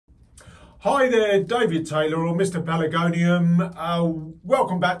Hi there, David Taylor or Mr Pelargonium.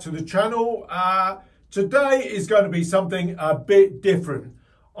 Welcome back to the channel. Today is going to be something a bit different.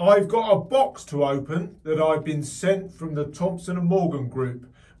 I've got a box to open that I've been sent from the Thompson and Morgan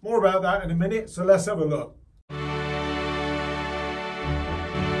group. More about that in a minute, so let's have a look.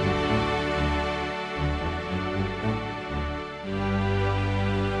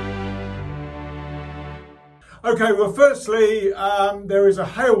 Okay, well, firstly, there is a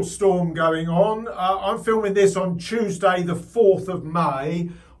hailstorm going on. I'm filming this on Tuesday, the 4th of May,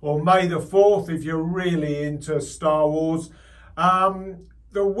 or May the 4th, if you're really into Star Wars. The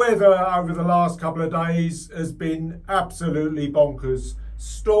weather over the last couple of days has been absolutely bonkers.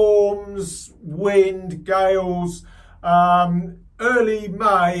 Storms, wind, gales. Early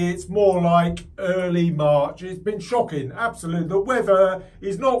May, it's more like early March. It's been shocking, absolutely. The weather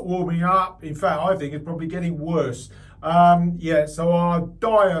is not warming up. In fact, I think it's probably getting worse. So our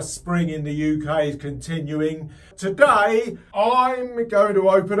dire spring in the UK is continuing. Today, I'm going to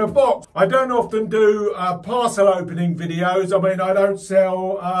open a box. I don't often do parcel opening videos. I mean, I don't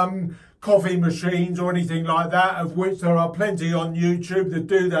sell coffee machines or anything like that, of which there are plenty on YouTube that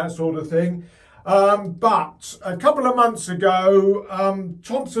do that sort of thing. But a couple of months ago,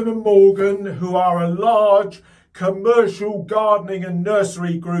 Thompson and Morgan, who are a large commercial gardening and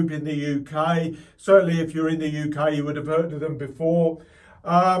nursery group in the UK, certainly if you're in the UK you would have heard of them before,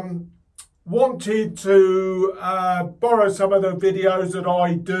 wanted to borrow some of the videos that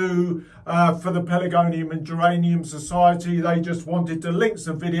I do for the Pelargonium and Geranium Society. They just wanted to link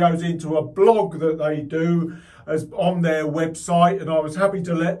some videos into a blog that they do as on their website, and I was happy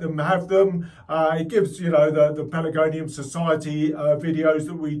to let them have them. It gives, you know, the Pelargonium Society videos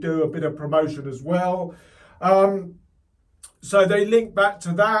that we do a bit of promotion as well. So they link back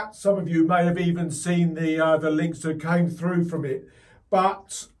to that. Some of you may have even seen the links that came through from it.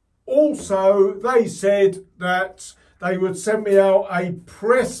 But also they said that they would send me out a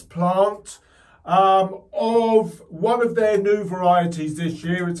press plant of one of their new varieties this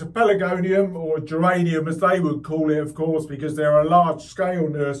year. It's a Pelargonium, or Geranium as they would call it, of course, because they're a large scale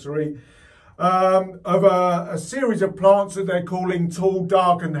nursery, of a series of plants that they're calling Tall,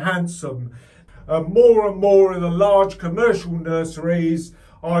 Dark and Handsome. More and more of the large commercial nurseries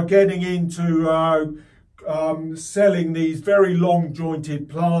are getting into selling these very long jointed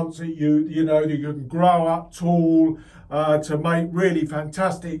plants that you can grow up tall to make really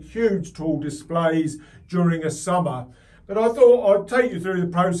fantastic, huge tall displays during a summer. But I thought I'd take you through the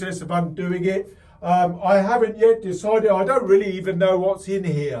process of undoing it. I haven't yet decided. I don't really even know what's in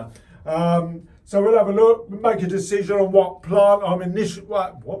here. So we'll have a look, make a decision on what plant I'm initially,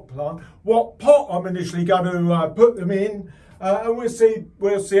 what pot I'm initially going to put them in, and we'll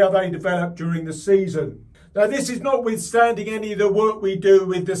see how they develop during the season. Now, this is notwithstanding any of the work we do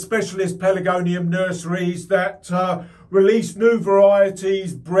with the specialist Pelargonium nurseries that release new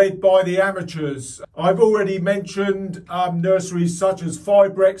varieties bred by the amateurs. I've already mentioned nurseries such as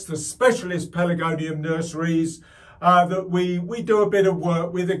Fibrex, the specialist Pelargonium nurseries, that we do a bit of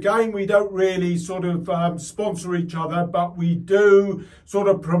work with. Again, we don't really sort of sponsor each other, but we do sort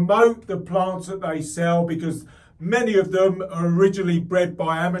of promote the plants that they sell, because many of them are originally bred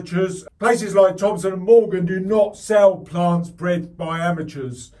by amateurs. Places like Thompson and Morgan do not sell plants bred by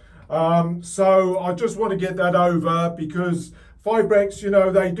amateurs. So I just want to get that over, because Fibrex, you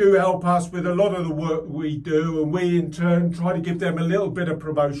know, they do help us with a lot of the work we do, and we in turn try to give them a little bit of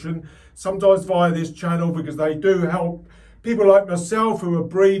promotion, sometimes via this channel, because they do help people like myself who are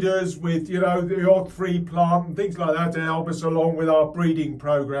breeders with, you know, the odd free plant and things like that to help us along with our breeding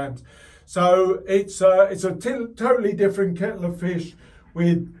programs. So it's a totally different kettle of fish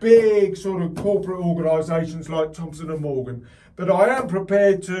with big sort of corporate organisations like Thompson and Morgan. But I am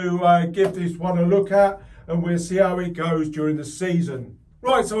prepared to give this one a look at, and we'll see how it goes during the season.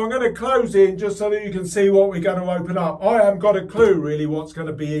 Right, so I'm going to close in just so that you can see what we're going to open up. I haven't got a clue really what's going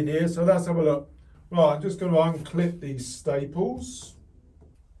to be in here, so let's have a look. Right, I'm just going to unclip these staples.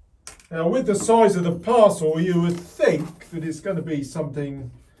 Now, with the size of the parcel, you would think that it's going to be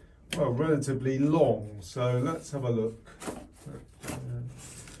something, well, relatively long. So let's have a look.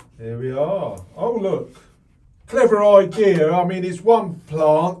 There we are. Oh, look. Clever idea. I mean, it's one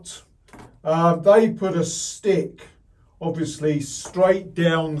plant. They put a stick, obviously, straight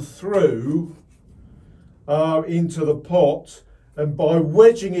down through into the pot, and by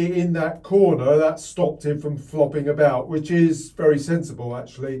wedging it in that corner, that stopped it from flopping about, which is very sensible,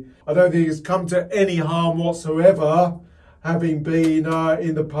 actually. I don't think it's come to any harm whatsoever, having been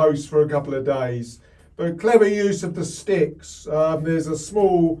in the post for a couple of days. But clever use of the sticks. There's a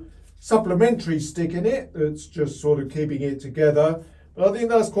small supplementary stick in it that's just sort of keeping it together. But I think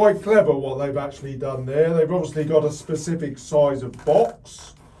that's quite clever what they've actually done there. They've obviously got a specific size of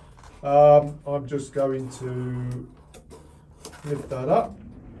box. I'm just going to lift that up.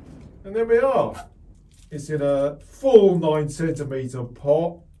 And there we are. It's in a full 9cm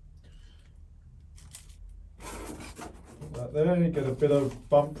pot. Put that there, you get a bit of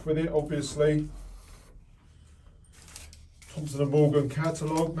bump with it, obviously. Thompson and Morgan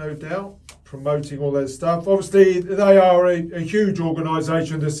catalogue, no doubt, promoting all their stuff. Obviously, they are a huge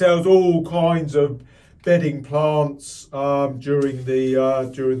organisation that sells all kinds of bedding plants during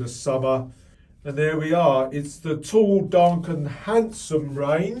the summer. And there we are. It's the Tall, Dark and Handsome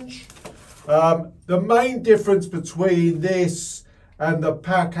range. The main difference between this and the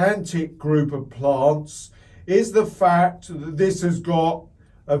Pack Antic group of plants is the fact that this has got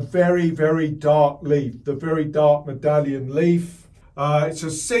a very, very dark leaf, the very dark medallion leaf. It's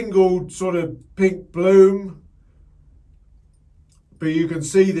a single sort of pink bloom, but you can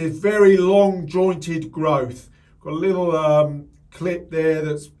see there's very long jointed growth. Got a little clip there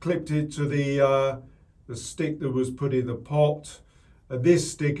that's clipped into the stick that was put in the pot. And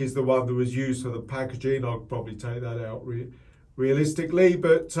this stick is the one that was used for the packaging. I'll probably take that out realistically,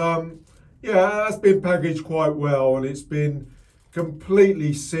 but yeah, that's been packaged quite well, and it's been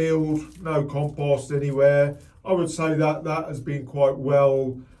completely sealed, no compost anywhere. I would say that has been quite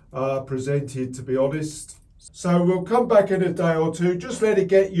well presented, to be honest. So we'll come back in a day or two, just let it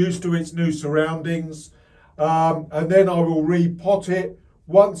get used to its new surroundings, and then I will repot it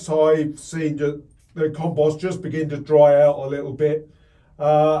once I've seen the compost just begin to dry out a little bit,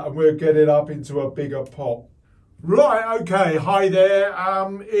 and we'll get it up into a bigger pot. Right, okay, hi there.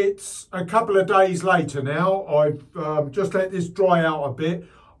 It's a couple of days later now. I've just let this dry out a bit.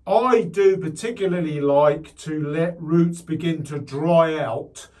 I do particularly like to let roots begin to dry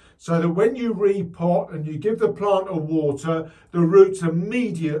out so that when you repot and you give the plant a water, the roots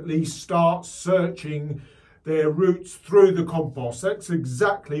immediately start searching their roots through the compost. That's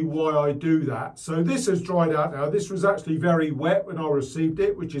exactly why I do that. So this has dried out now. This was actually very wet when I received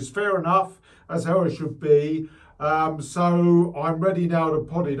it, which is fair enough, as how it should be. So I'm ready now to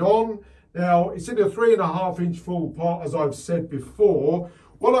pot it on. Now it's in a 3.5-inch full pot, as I've said before.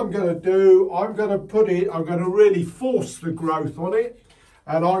 What I'm going to do, I'm going to really force the growth on it,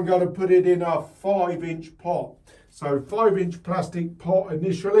 and I'm going to put it in a 5-inch pot. So 5-inch plastic pot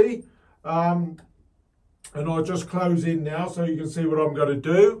initially, and I'll just close in now so you can see what I'm going to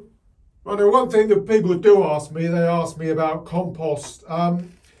do. Right, now one thing that people do ask me, they ask me about compost.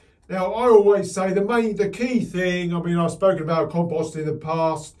 Now, I always say the key thing, I mean, I've spoken about compost in the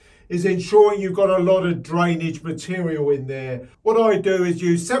past, is ensuring you've got a lot of drainage material in there. What I do is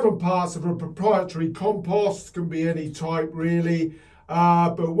use 7 parts of a proprietary compost, can be any type really,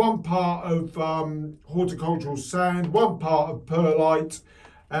 but 1 part of horticultural sand, 1 part of perlite,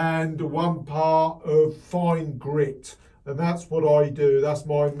 and 1 part of fine grit. And that's what I do, that's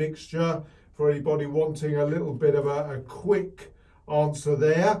my mixture for anybody wanting a little bit of a quick answer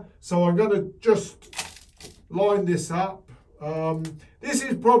there. So I'm going to just line this up. This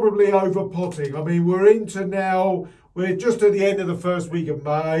is probably over potting. I mean, we're just at the end of the first week of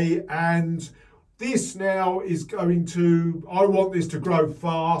May, and this now is I want this to grow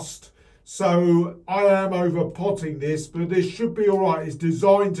fast, so I am over potting this, but this should be all right. It's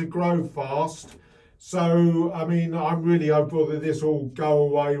designed to grow fast, so I mean, I'm really hopeful that this will go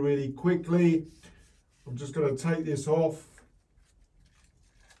away really quickly. I'm just going to take this off.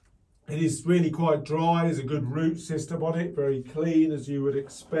 It is really quite dry. There's a good root system on it, very clean as you would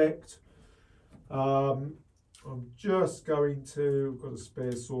expect. I'm just going to, I've got a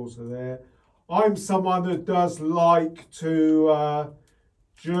spare saucer there. I'm someone that does like to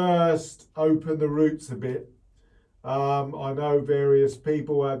just open the roots a bit. I know various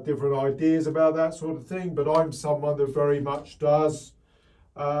people have different ideas about that sort of thing, but I'm someone that very much does.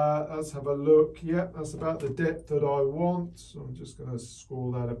 Let's have a look. Yeah, that's about the depth that I want. So I'm just going to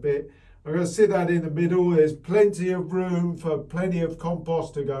scroll that a bit. I'm going to sit that in the middle. There's plenty of room for plenty of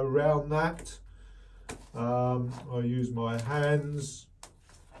compost to go around that. I'll use my hands.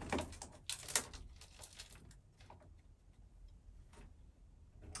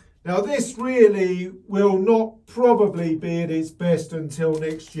 Now this really will not probably be at its best until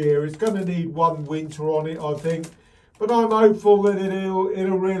next year. It's going to need 1 winter on it, I think. But I'm hopeful that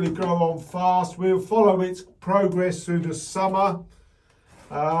it'll really grow on fast. We'll follow its progress through the summer.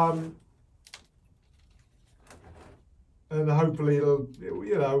 And hopefully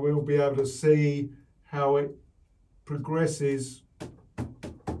we'll be able to see how it progresses.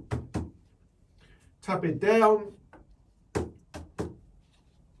 Tap it down.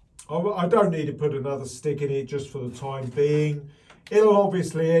 I don't need to put another stick in it just for the time being. It'll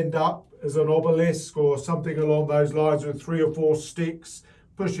obviously end up as an obelisk or something along those lines with 3 or 4 sticks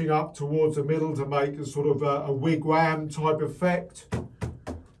pushing up towards the middle to make a sort of a wigwam type effect.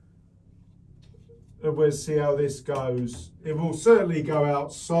 And we'll see how this goes. It will certainly go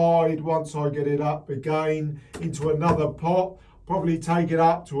outside once I get it up again into another pot. Probably take it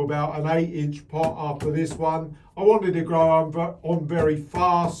up to about an 8-inch pot after this one. I wanted to grow on very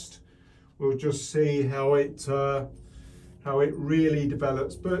fast. We'll just see how it really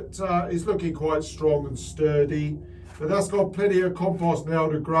develops. But it's looking quite strong and sturdy. But that's got plenty of compost now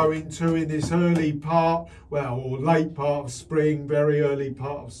to grow into in this early part, well, or late part of spring, very early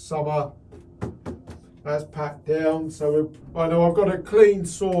part of summer. That's packed down. So I know I've got a clean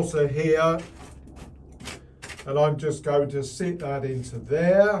saucer here, and I'm just going to sit that into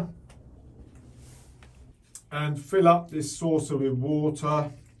there and fill up this saucer with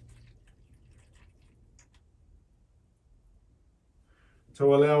water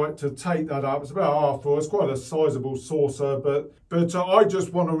to allow it to take that up. It's about half full. It's quite a sizable saucer, but I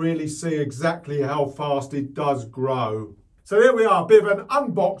just want to really see exactly how fast it does grow. So there we are, a bit of an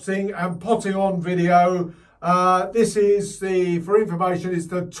unboxing and potting on video. This is for information, it's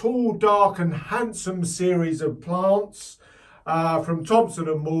the Tall, Dark and Handsome series of plants from Thompson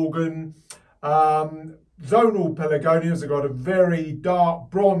and Morgan. Zonal pelargoniums have got a very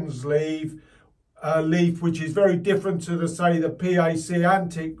dark bronze leaf, which is very different to the PAC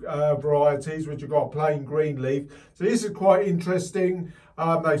antique varieties, which have got a plain green leaf. So this is quite interesting.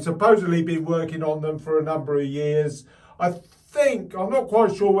 They've supposedly been working on them for a number of years. I'm not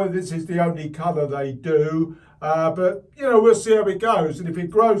quite sure whether this is the only colour they do, but you know, we'll see how it goes. And if it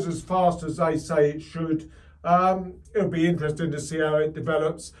grows as fast as they say it should, it'll be interesting to see how it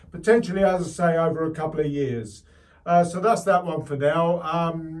develops, potentially, as I say, over a couple of years. So that's that one for now.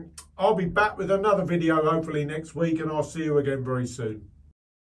 I'll be back with another video hopefully next week, and I'll see you again very soon.